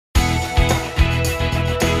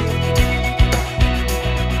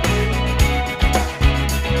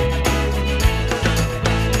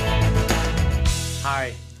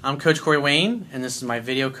I'm Coach Corey Wayne, and this is my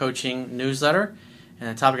video coaching newsletter. And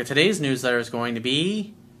the topic of today's newsletter is going to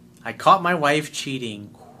be, I caught my wife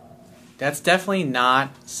cheating. That's definitely not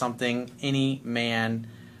something any man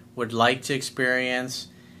would like to experience.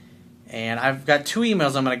 And I've got two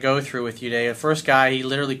emails I'm going to go through with you today. The first guy, he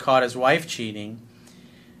literally caught his wife cheating.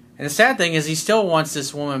 And the sad thing is he still wants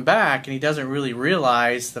this woman back, and he doesn't really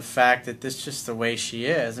realize the fact that this is just the way she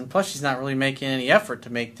is. And plus, she's not really making any effort to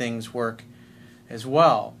make things work as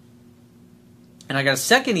well. And I got a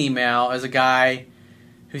second email as a guy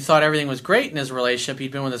who thought everything was great in his relationship.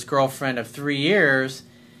 He'd been with his girlfriend of 3 years,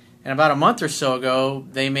 and about a month or so ago,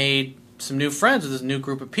 they made some new friends with this new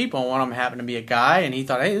group of people, and one of them happened to be a guy, and he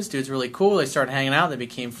thought, hey, this dude's really cool. They started hanging out. They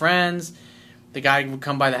became friends. The guy would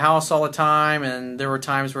come by the house all the time, and there were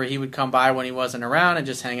times where he would come by when he wasn't around and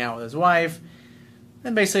just hang out with his wife.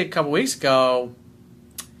 Then basically a couple weeks ago,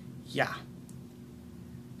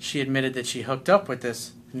 she admitted that she hooked up with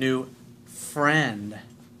this new friend.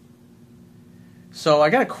 So I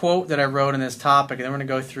got a quote that I wrote on this topic, and then we're going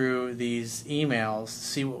to go through these emails,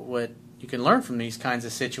 see what you can learn from these kinds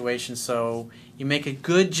of situations so you make a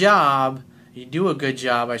good job, you do a good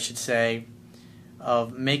job, I should say,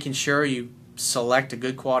 of making sure you select a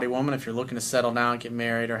good quality woman if you're looking to settle down, get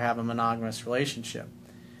married, or have a monogamous relationship.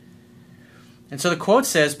 And so the quote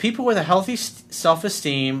says, people with a healthy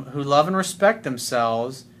self-esteem who love and respect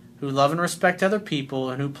themselves, who love and respect other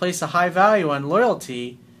people, and who place a high value on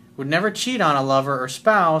loyalty would never cheat on a lover or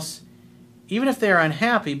spouse, even if they are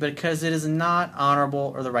unhappy, because it is not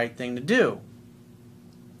honorable or the right thing to do.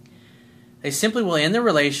 They simply will end the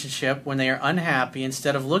relationship when they are unhappy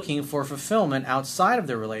instead of looking for fulfillment outside of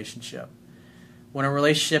their relationship. When a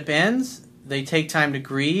relationship ends, they take time to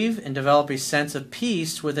grieve and develop a sense of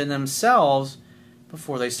peace within themselves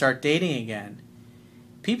before they start dating again.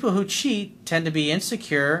 People who cheat tend to be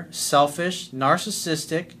insecure, selfish,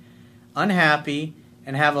 narcissistic, unhappy,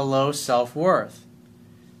 and have a low self-worth.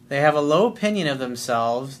 They have a low opinion of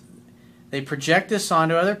themselves. They project this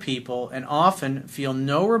onto other people and often feel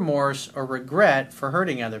no remorse or regret for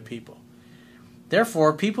hurting other people.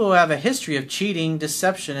 Therefore, people who have a history of cheating,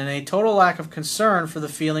 deception, and a total lack of concern for the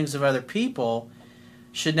feelings of other people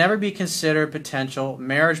should never be considered potential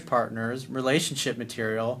marriage partners, relationship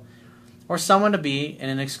material, or someone to be in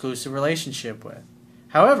an exclusive relationship with.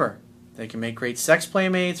 However, they can make great sex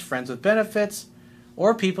playmates, friends with benefits,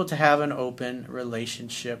 or people to have an open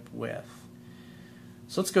relationship with.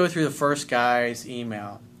 So let's go through the first guy's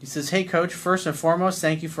email. He says, hey coach, first and foremost,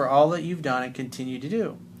 thank you for all that you've done and continue to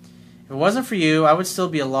do. If it wasn't for you, I would still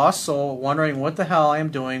be a lost soul wondering what the hell I am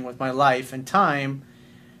doing with my life and time,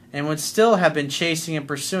 and would still have been chasing and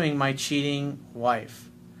pursuing my cheating wife.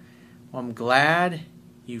 Well, I'm glad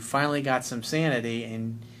you finally got some sanity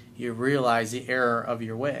and you realize the error of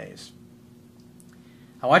your ways.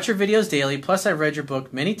 I watch your videos daily, plus I've read your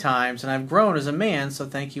book many times, and I've grown as a man, so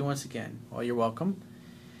thank you once again. Well, you're welcome.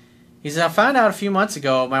 He says, I found out a few months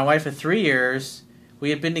ago my wife of 3 years,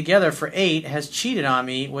 we had been together for 8, has cheated on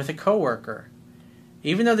me with a coworker.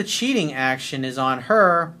 Even though the cheating action is on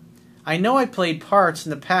her, I know I played parts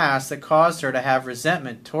in the past that caused her to have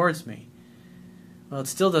resentment towards me. Well, it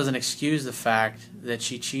still doesn't excuse the fact that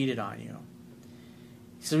she cheated on you.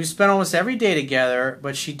 So we spent almost every day together,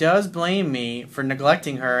 but she does blame me for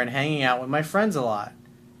neglecting her and hanging out with my friends a lot.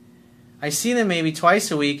 I see them maybe twice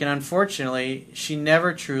a week, and unfortunately, she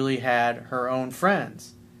never truly had her own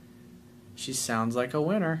friends. She sounds like a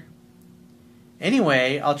winner.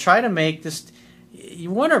 Anyway, I'll try to make this...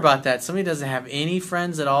 You wonder about that. Somebody doesn't have any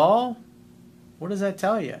friends at all? What does that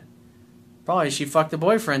tell you? Probably she fucked the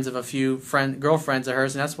boyfriends of a few girlfriends of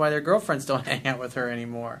hers, and that's why their girlfriends don't hang out with her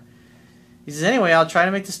anymore. He says, anyway, I'll try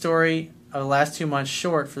to make the story of the last 2 months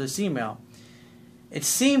short for this email. It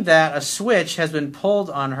seemed that a switch has been pulled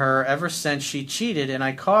on her ever since she cheated and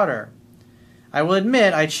I caught her. I will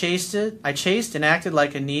admit I chased and acted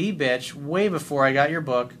like a needy bitch way before I got your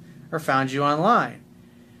book or found you online.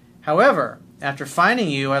 However, after finding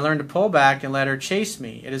you, I learned to pull back and let her chase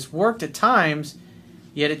me. It has worked at times,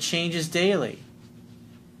 yet it changes daily.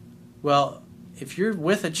 Well, if you're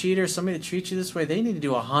with a cheater, somebody that treats you this way, they need to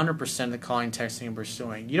do 100% of the calling, texting, and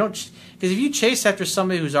pursuing. You don't, because if you chase after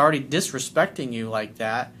somebody who's already disrespecting you like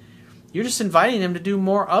that, you're just inviting them to do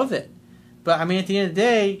more of it. But I mean, at the end of the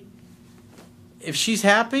day, if she's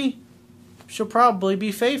happy, she'll probably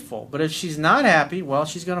be faithful. But if she's not happy, well,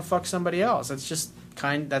 she's gonna fuck somebody else. That's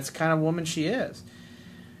the kind of woman she is.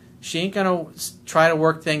 She ain't gonna try to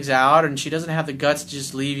work things out, and she doesn't have the guts to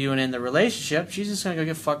just leave you and end the relationship. She's just gonna go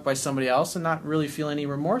get fucked by somebody else and not really feel any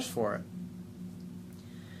remorse for it.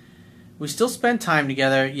 We still spend time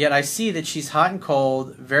together, yet I see that she's hot and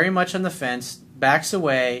cold, very much on the fence, backs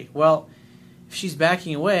away, well, if she's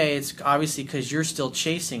backing away, it's obviously because you're still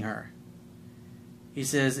chasing her. He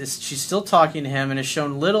says, she's still talking to him and has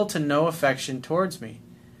shown little to no affection towards me.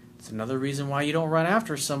 It's another reason why you don't run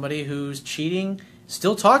after somebody who's cheating,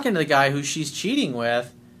 still talking to the guy who she's cheating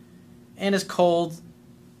with, and is cold,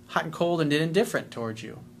 hot and cold and indifferent towards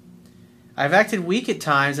you. I've acted weak at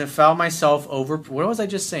times and found myself what was I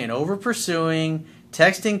just saying? Over pursuing,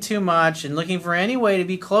 texting too much, and looking for any way to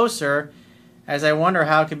be closer, as I wonder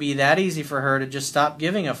how it could be that easy for her to just stop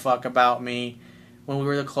giving a fuck about me when we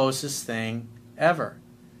were the closest thing ever.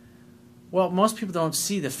 Well, most people don't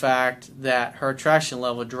see the fact that her attraction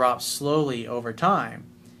level drops slowly over time.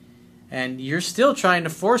 And you're still trying to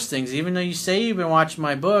force things. Even though you say you've been watching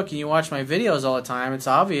my book and you watch my videos all the time, it's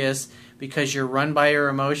obvious because you're run by your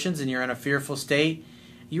emotions and you're in a fearful state.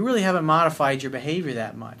 You really haven't modified your behavior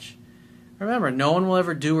that much. Remember, no one will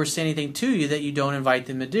ever do or say anything to you that you don't invite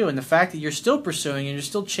them to do. And the fact that you're still pursuing and you're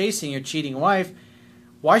still chasing your cheating wife,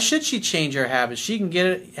 why should she change her habits? She can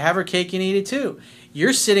have her cake and eat it too.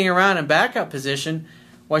 You're sitting around in backup position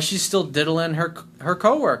while she's still diddling her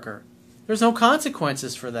coworker. There's no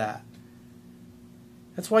consequences for that.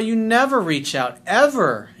 That's why you never reach out,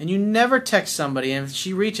 ever. And you never text somebody. And if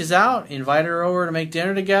she reaches out, invite her over to make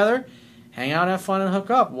dinner together, hang out, have fun, and hook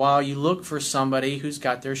up while you look for somebody who's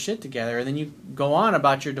got their shit together. And then you go on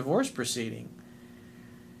about your divorce proceeding.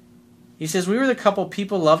 He says, we were the couple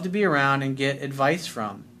people love to be around and get advice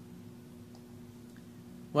from.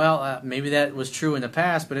 Well, maybe that was true in the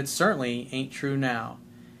past, but it certainly ain't true now.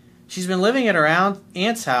 She's been living at her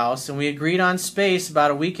aunt's house, and we agreed on space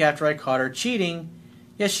about a week after I caught her cheating,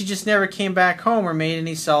 yet she just never came back home or made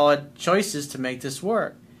any solid choices to make this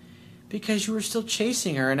work. Because you were still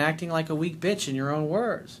chasing her and acting like a weak bitch in your own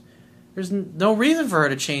words. There's no reason for her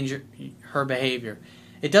to change her behavior.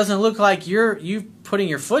 It doesn't look like you putting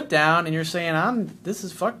your foot down and you're saying,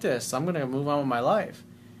 fuck this, I'm going to move on with my life.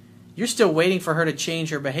 You're still waiting for her to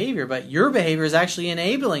change her behavior, but your behavior is actually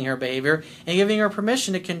enabling her behavior and giving her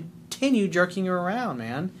permission to continue jerking her around,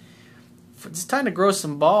 man. It's time to grow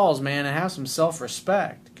some balls, man, and have some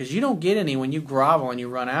self-respect. Because you don't get any when you grovel and you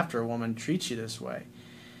run after a woman who treats you this way.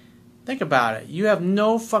 Think about it. You have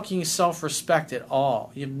no fucking self-respect at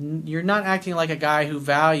all. You're not acting like a guy who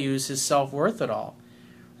values his self-worth at all.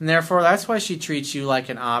 And therefore, that's why she treats you like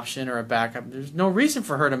an option or a backup. There's no reason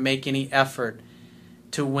for her to make any effort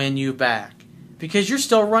to win you back. Because you're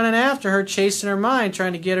still running after her, chasing her mind,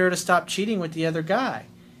 trying to get her to stop cheating with the other guy.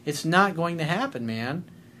 It's not going to happen, man.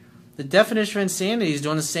 The definition of insanity is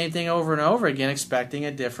doing the same thing over and over again, expecting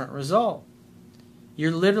a different result.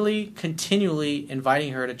 You're literally continually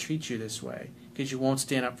inviting her to treat you this way because you won't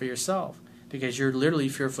stand up for yourself, because you're literally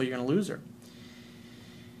fearful you're going to lose her.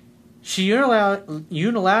 She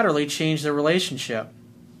unilaterally changed the relationship.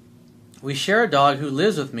 We share a dog who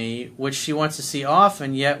lives with me, which she wants to see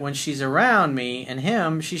often, yet when she's around me and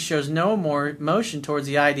him, she shows no more emotion towards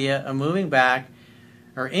the idea of moving back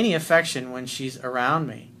or any affection when she's around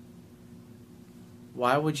me.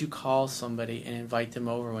 Why would you call somebody and invite them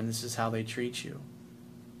over when this is how they treat you?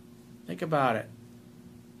 Think about it.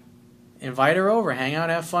 Invite her over, hang out,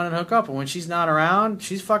 have fun, and hook up. And when she's not around,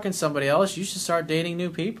 she's fucking somebody else. You should start dating new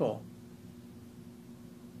people.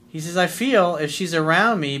 He says, I feel if she's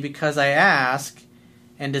around me because I ask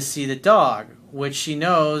and to see the dog, which she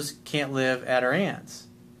knows can't live at her aunt's.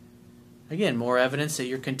 Again, more evidence that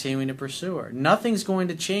you're continuing to pursue her. Nothing's going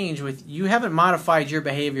to change with you. Haven't modified your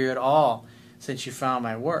behavior at all since you found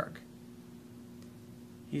my work.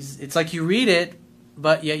 It's like you read it,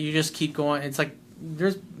 but yet you just keep going. It's like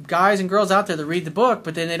there's guys and girls out there that read the book,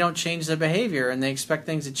 but then they don't change their behavior, and they expect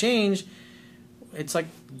things to change. It's like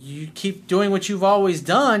you keep doing what you've always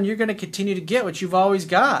done, you're going to continue to get what you've always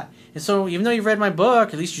got. And so even though you've read my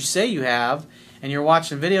book, at least you say you have, and you're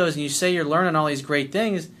watching videos and you say you're learning all these great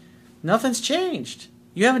things, nothing's changed.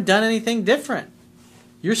 You haven't done anything different.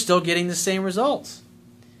 You're still getting the same results.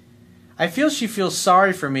 I feel she feels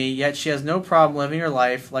sorry for me, yet she has no problem living her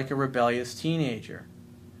life like a rebellious teenager.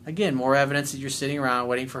 Again, more evidence that you're sitting around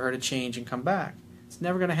waiting for her to change and come back. It's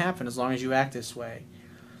never going to happen as long as you act this way.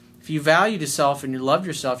 If you valued yourself and you loved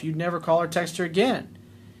yourself, you'd never call or text her again.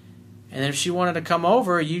 And if she wanted to come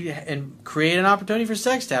over and create an opportunity for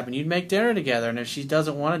sex to happen, you'd make dinner together. And if she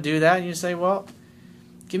doesn't want to do that, you say, well,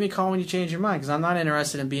 give me a call when you change your mind, because I'm not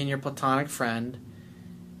interested in being your platonic friend.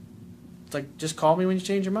 It's like, just call me when you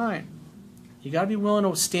change your mind. You got to be willing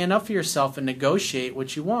to stand up for yourself and negotiate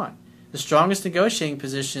what you want. The strongest negotiating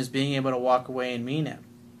position is being able to walk away and mean it.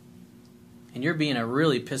 And you're being a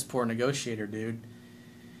really piss-poor negotiator, dude.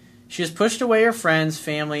 She has pushed away her friends,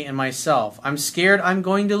 family, and myself. I'm scared I'm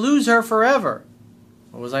going to lose her forever.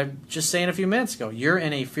 What was I just saying a few minutes ago? You're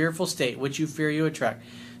in a fearful state. Which you fear, you attract.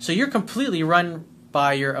 So you're completely run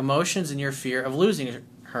by your emotions and your fear of losing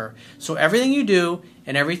her. So everything you do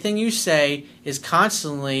and everything you say is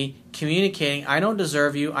constantly communicating, I don't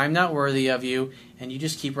deserve you, I'm not worthy of you, and you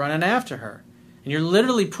just keep running after her. And you're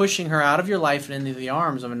literally pushing her out of your life and into the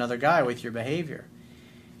arms of another guy with your behavior.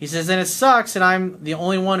 He says, and it sucks, and I'm the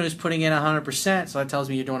only one who's putting in 100%, so that tells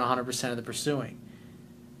me you're doing 100% of the pursuing.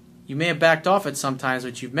 You may have backed off it sometimes,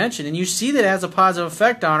 which you've mentioned, and you see that it has a positive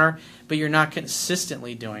effect on her, but you're not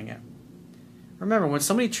consistently doing it. Remember, when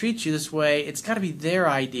somebody treats you this way, it's got to be their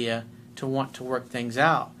idea to want to work things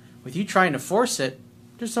out. With you trying to force it,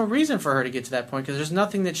 there's no reason for her to get to that point because there's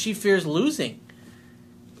nothing that she fears losing.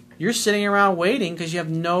 You're sitting around waiting because you have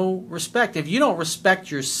no respect. If you don't respect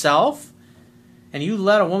yourself and you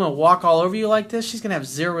let a woman walk all over you like this, she's going to have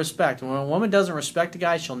zero respect. And when a woman doesn't respect a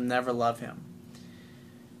guy, she'll never love him.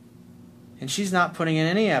 And she's not putting in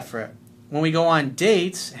any effort. When we go on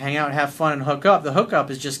dates, hang out, have fun, and hook up, the hookup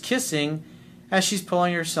is just kissing as she's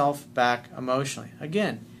pulling herself back emotionally.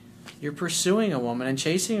 Again, you're pursuing a woman and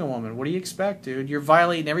chasing a woman. What do you expect, dude? You're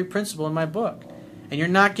violating every principle in my book. And you're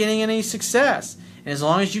not getting any success. And as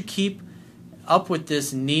long as you keep up with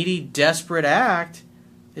this needy, desperate act,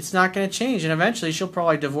 it's not going to change. And eventually she'll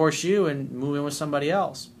probably divorce you and move in with somebody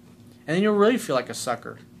else. And then you'll really feel like a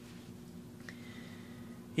sucker.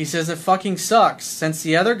 He says it fucking sucks. Since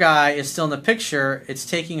the other guy is still in the picture, it's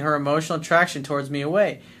taking her emotional attraction towards me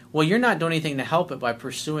away. Well, you're not doing anything to help it by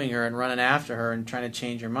pursuing her and running after her and trying to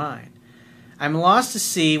change her mind. I'm lost to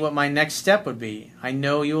see what my next step would be. I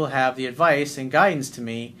know you will have the advice and guidance to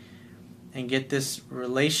me and get this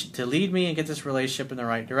to lead me and get this relationship in the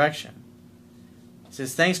right direction. He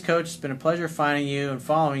says, thanks, Coach. It's been a pleasure finding you and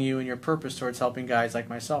following you in your purpose towards helping guys like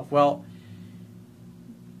myself. Well,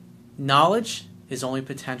 knowledge is only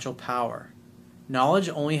potential power. Knowledge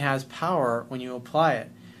only has power when you apply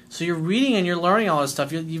it. So you're reading and you're learning all this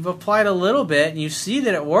stuff. You've applied a little bit and you see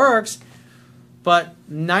that it works, but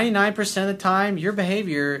 99% of the time your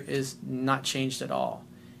behavior is not changed at all.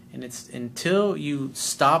 And it's until you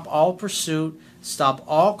stop all pursuit, stop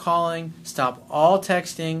all calling, stop all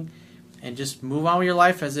texting, and just move on with your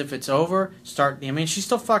life as if it's over. She's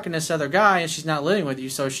still fucking this other guy and she's not living with you,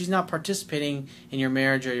 so she's not participating in your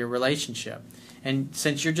marriage or your relationship. And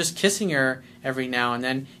since you're just kissing her every now and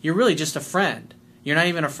then, you're really just a friend. You're not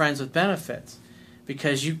even a friends with benefits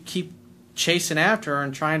because you keep chasing after her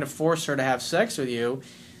and trying to force her to have sex with you.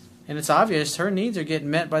 And it's obvious her needs are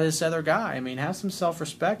getting met by this other guy. I mean, have some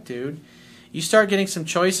self-respect, dude. You start getting some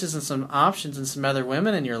choices and some options and some other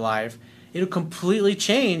women in your life, it'll completely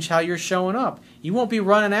change how you're showing up. You won't be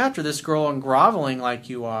running after this girl and groveling like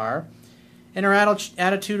you are, and her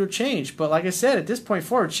attitude will change. But like I said, at this point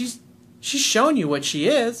forward, she's shown you what she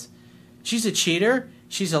is. She's a cheater.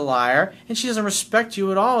 She's a liar, and she doesn't respect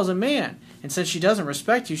you at all as a man. And since she doesn't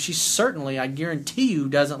respect you, she certainly, I guarantee you,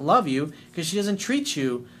 doesn't love you because she doesn't treat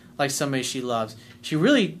you like somebody she loves. She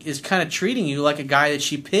really is kind of treating you like a guy that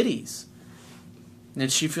she pities and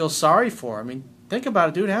that she feels sorry for. I mean, think about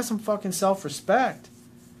it, dude. Have some fucking self-respect.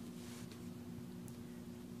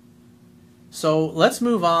 So let's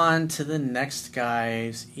move on to the next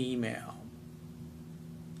guy's email.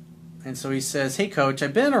 And so he says, hey, Coach,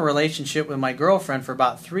 I've been in a relationship with my girlfriend for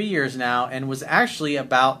about 3 years now and was actually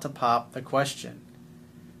about to pop the question.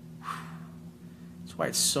 That's why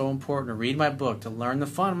it's so important to read my book, to learn the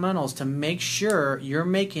fundamentals, to make sure you're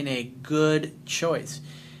making a good choice.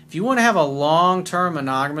 If you want to have a long-term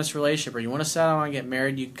monogamous relationship or you want to settle down and get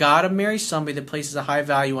married, you got to marry somebody that places a high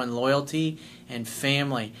value on loyalty and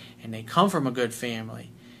family. And they come from a good family.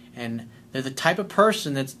 And they're the type of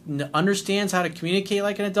person that understands how to communicate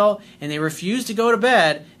like an adult, and they refuse to go to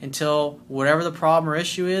bed until whatever the problem or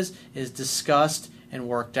issue is discussed and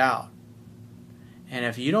worked out. And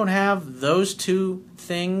if you don't have those two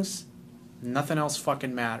things, nothing else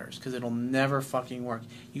fucking matters because it'll never fucking work.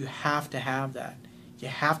 You have to have that. You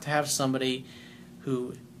have to have somebody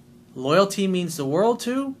who loyalty means the world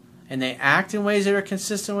to, and they act in ways that are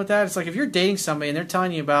consistent with that. It's like if you're dating somebody and they're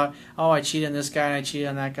telling you about, oh, I cheated on this guy and I cheated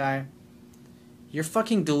on that guy, you're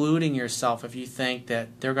fucking deluding yourself if you think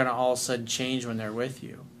that they're going to all of a sudden change when they're with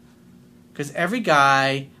you. Because every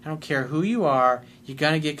guy, I don't care who you are, you're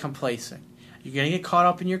going to get complacent. You're going to get caught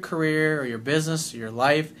up in your career or your business or your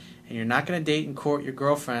life, and you're not going to date and court your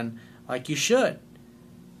girlfriend like you should.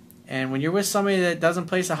 And when you're with somebody that doesn't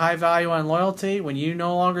place a high value on loyalty, when you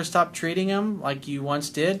no longer stop treating them like you once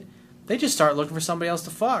did, they just start looking for somebody else to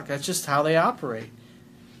fuck. That's just how they operate.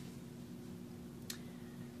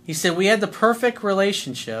 He said, we had the perfect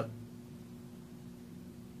relationship.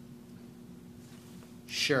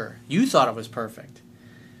 Sure, you thought it was perfect.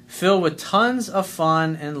 filled with tons of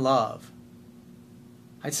fun and love.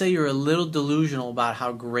 I'd say you're a little delusional about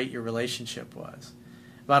how great your relationship was.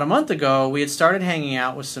 About a month ago, we had started hanging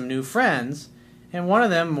out with some new friends, and one of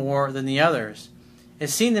them more than the others. It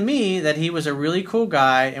seemed to me that he was a really cool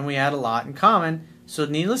guy and we had a lot in common, so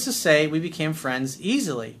needless to say, we became friends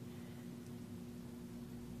easily.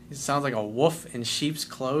 It sounds like a wolf in sheep's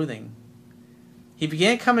clothing. He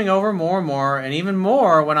began coming over more and more, and even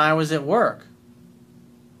more when I was at work.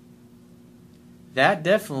 That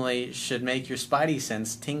definitely should make your spidey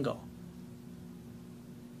sense tingle.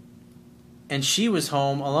 And she was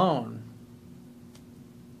home alone.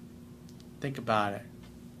 Think about it.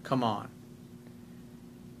 Come on.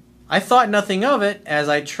 I thought nothing of it as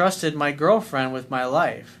I trusted my girlfriend with my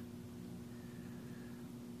life.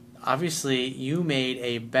 Obviously, you made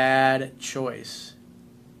a bad choice.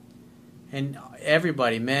 And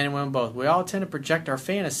everybody, men and women both, we all tend to project our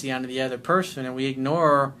fantasy onto the other person and we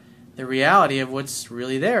ignore the reality of what's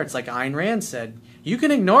really there. It's like Ayn Rand said, you can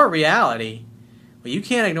ignore reality, but you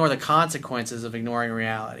can't ignore the consequences of ignoring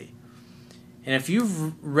reality. And if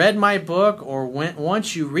you've read my book or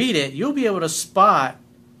once you read it, you'll be able to spot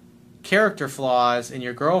character flaws in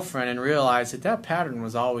your girlfriend and realize that that pattern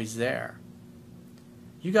was always there.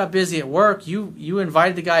 You got busy at work, you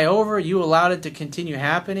invited the guy over, you allowed it to continue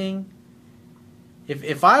happening.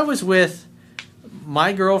 If I was with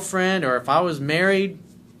my girlfriend or if I was married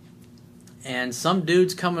and some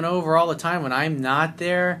dude's coming over all the time when I'm not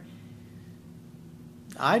there,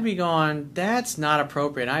 I'd be going, that's not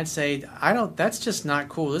appropriate. I'd say, that's just not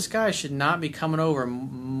cool. This guy should not be coming over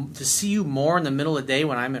to see you more in the middle of the day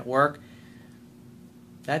when I'm at work.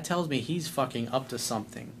 That tells me he's fucking up to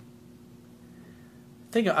something.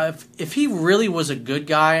 Think if he really was a good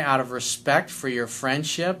guy out of respect for your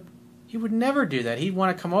friendship, he would never do that. He'd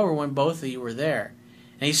want to come over when both of you were there.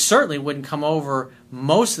 And he certainly wouldn't come over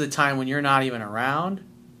most of the time when you're not even around.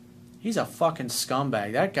 He's a fucking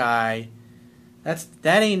scumbag. That guy, that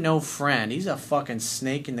ain't no friend. He's a fucking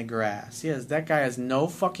snake in the grass. That guy has no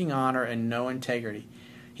fucking honor and no integrity.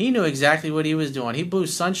 He knew exactly what he was doing. He blew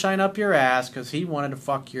sunshine up your ass because he wanted to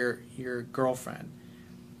fuck your girlfriend.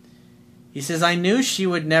 He says, I knew she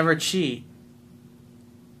would never cheat.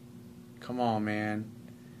 Come on, man.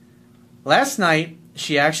 Last night,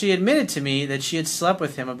 she actually admitted to me that she had slept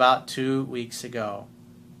with him about 2 weeks ago.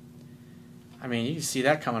 I mean, you can see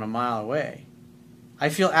that coming a mile away. I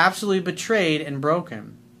feel absolutely betrayed and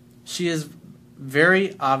broken. She is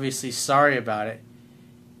very obviously sorry about it.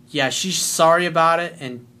 Yeah, she's sorry about it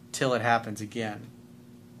until it happens again.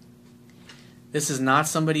 This is not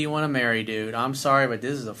somebody you want to marry, dude. I'm sorry, but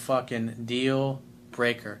this is a fucking deal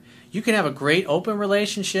breaker. You can have a great open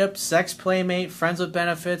relationship, sex playmate, friends with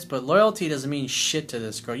benefits, but loyalty doesn't mean shit to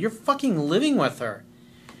this girl. You're fucking living with her.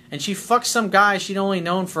 And she fucked some guy she'd only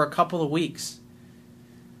known for a couple of weeks.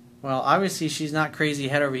 Well, obviously she's not crazy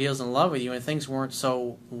head over heels in love with you and things weren't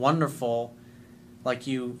so wonderful like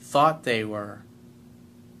you thought they were.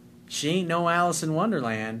 She ain't no Alice in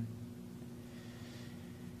Wonderland.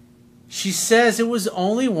 She says it was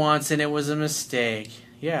only once and it was a mistake.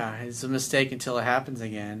 Yeah, it's a mistake until it happens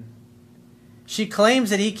again. She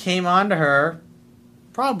claims that he came on to her.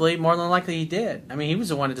 Probably, more than likely he did. I mean, he was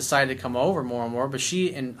the one who decided to come over more and more, but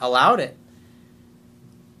she allowed it.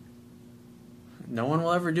 No one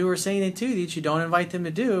will ever do or say anything to you that you don't invite them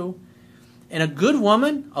to do. And a good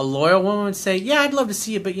woman, a loyal woman would say, yeah, I'd love to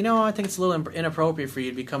see you, but I think it's a little inappropriate for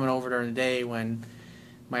you to be coming over during the day when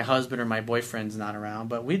my husband or my boyfriend's not around.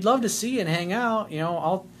 But we'd love to see you and hang out.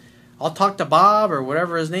 I'll talk to Bob or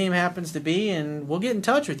whatever his name happens to be, and we'll get in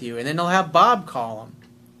touch with you. And then they'll have Bob call him.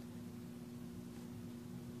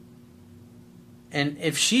 And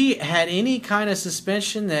if she had any kind of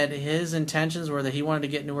suspicion that his intentions were that he wanted to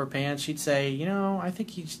get into her pants, she'd say, I think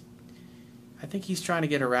he's trying to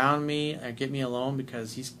get around me or get me alone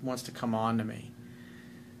because he wants to come on to me.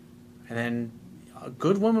 And then a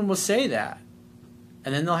good woman will say that.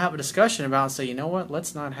 And then they'll have a discussion about and say, you know what,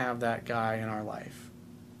 let's not have that guy in our life.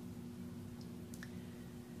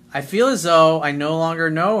 I feel as though I no longer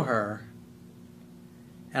know her.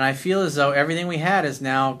 And I feel as though everything we had is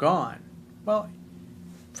now gone. Well,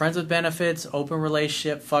 friends with benefits, open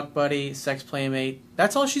relationship, fuck buddy, sex playmate,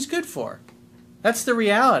 that's all she's good for. That's the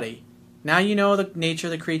reality. Now you know the nature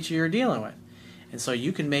of the creature you're dealing with. And so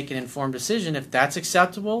you can make an informed decision. If that's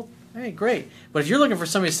acceptable, hey, great. But if you're looking for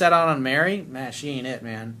somebody to set out and marry, man, she ain't it,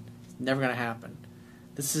 man. It's never going to happen.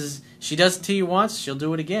 She does it to you once, she'll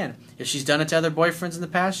do it again. If she's done it to other boyfriends in the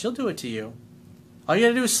past, she'll do it to you. All you got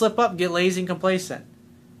to do is slip up and get lazy and complacent.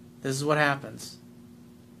 This is what happens.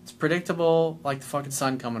 It's predictable like the fucking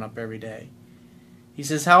sun coming up every day. He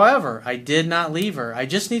says, however, I did not leave her. I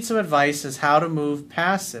just need some advice as how to move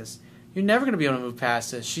past this. You're never going to be able to move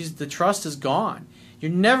past this. The trust is gone.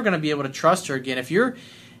 You're never going to be able to trust her again. If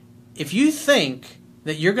you think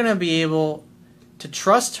that you're going to be able to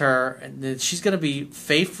trust her and that she's going to be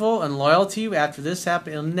faithful and loyal to you after this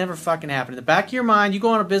happens, it'll never fucking happen. In the back of your mind, you go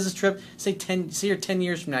on a business trip, say you're 10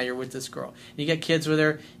 years from now, you're with this girl. And you get kids with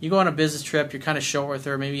her, you go on a business trip, you're kind of short with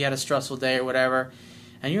her, maybe you had a stressful day or whatever,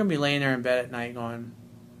 and you're going to be laying there in bed at night going,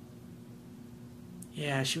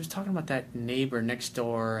 yeah, she was talking about that neighbor next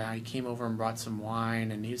door, how he came over and brought some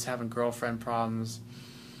wine, and he was having girlfriend problems.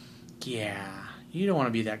 Yeah, you don't want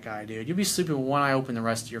to be that guy, dude. You'll be sleeping with one eye open the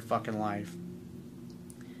rest of your fucking life.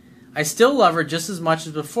 I still love her just as much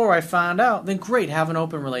as before I found out. Then great, have an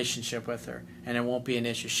open relationship with her, and it won't be an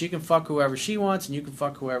issue. She can fuck whoever she wants, and you can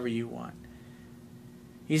fuck whoever you want.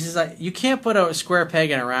 He says, you can't put a square peg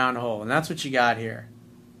in a round hole, and that's what you got here.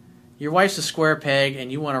 Your wife's a square peg, and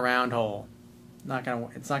you want a round hole.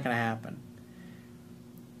 It's not gonna happen.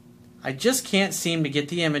 I just can't seem to get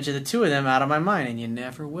the image of the two of them out of my mind, and you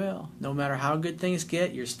never will. No matter how good things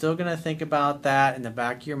get, you're still gonna think about that in the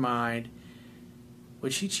back of your mind.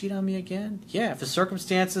 Would she cheat on me again? Yeah, if the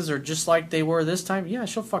circumstances are just like they were this time, yeah,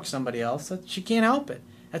 she'll fuck somebody else. She can't help it.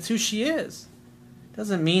 That's who she is.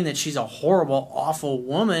 Doesn't mean that she's a horrible, awful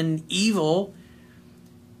woman, evil.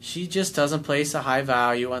 She just doesn't place a high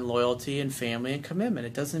value on loyalty and family and commitment.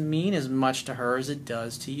 It doesn't mean as much to her as it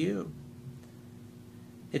does to you.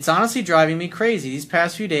 It's honestly driving me crazy. These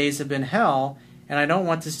past few days have been hell, and I don't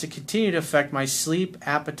want this to continue to affect my sleep,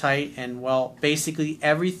 appetite, and, well, basically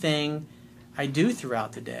everything I do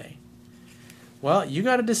throughout the day. Well, you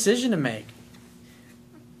got a decision to make.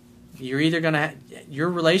 You're either your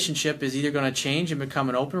relationship is either going to change and become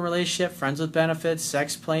an open relationship, friends with benefits,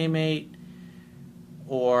 sex playmate,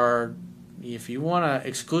 or if you want an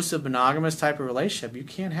exclusive monogamous type of relationship, you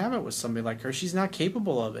can't have it with somebody like her. She's not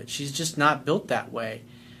capable of it. She's just not built that way.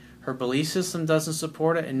 Her belief system doesn't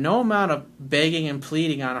support it, and no amount of begging and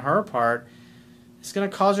pleading on her part is going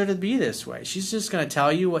to cause her to be this way. She's just going to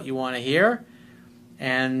tell you what you want to hear,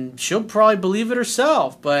 and she'll probably believe it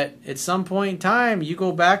herself, but at some point in time, you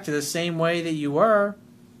go back to the same way that you were,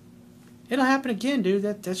 it'll happen again, dude.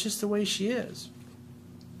 That's just the way she is.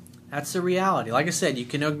 That's the reality. Like I said, you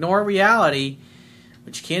can ignore reality,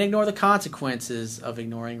 but you can't ignore the consequences of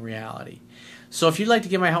ignoring reality. So if you'd like to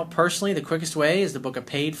get my help personally, the quickest way is to book a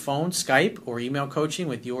paid phone, Skype, or email coaching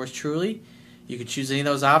with yours truly. You can choose any of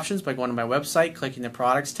those options by going to my website, clicking the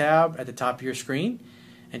products tab at the top of your screen,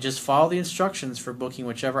 and just follow the instructions for booking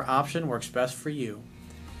whichever option works best for you.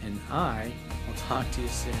 And I will talk to you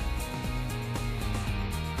soon.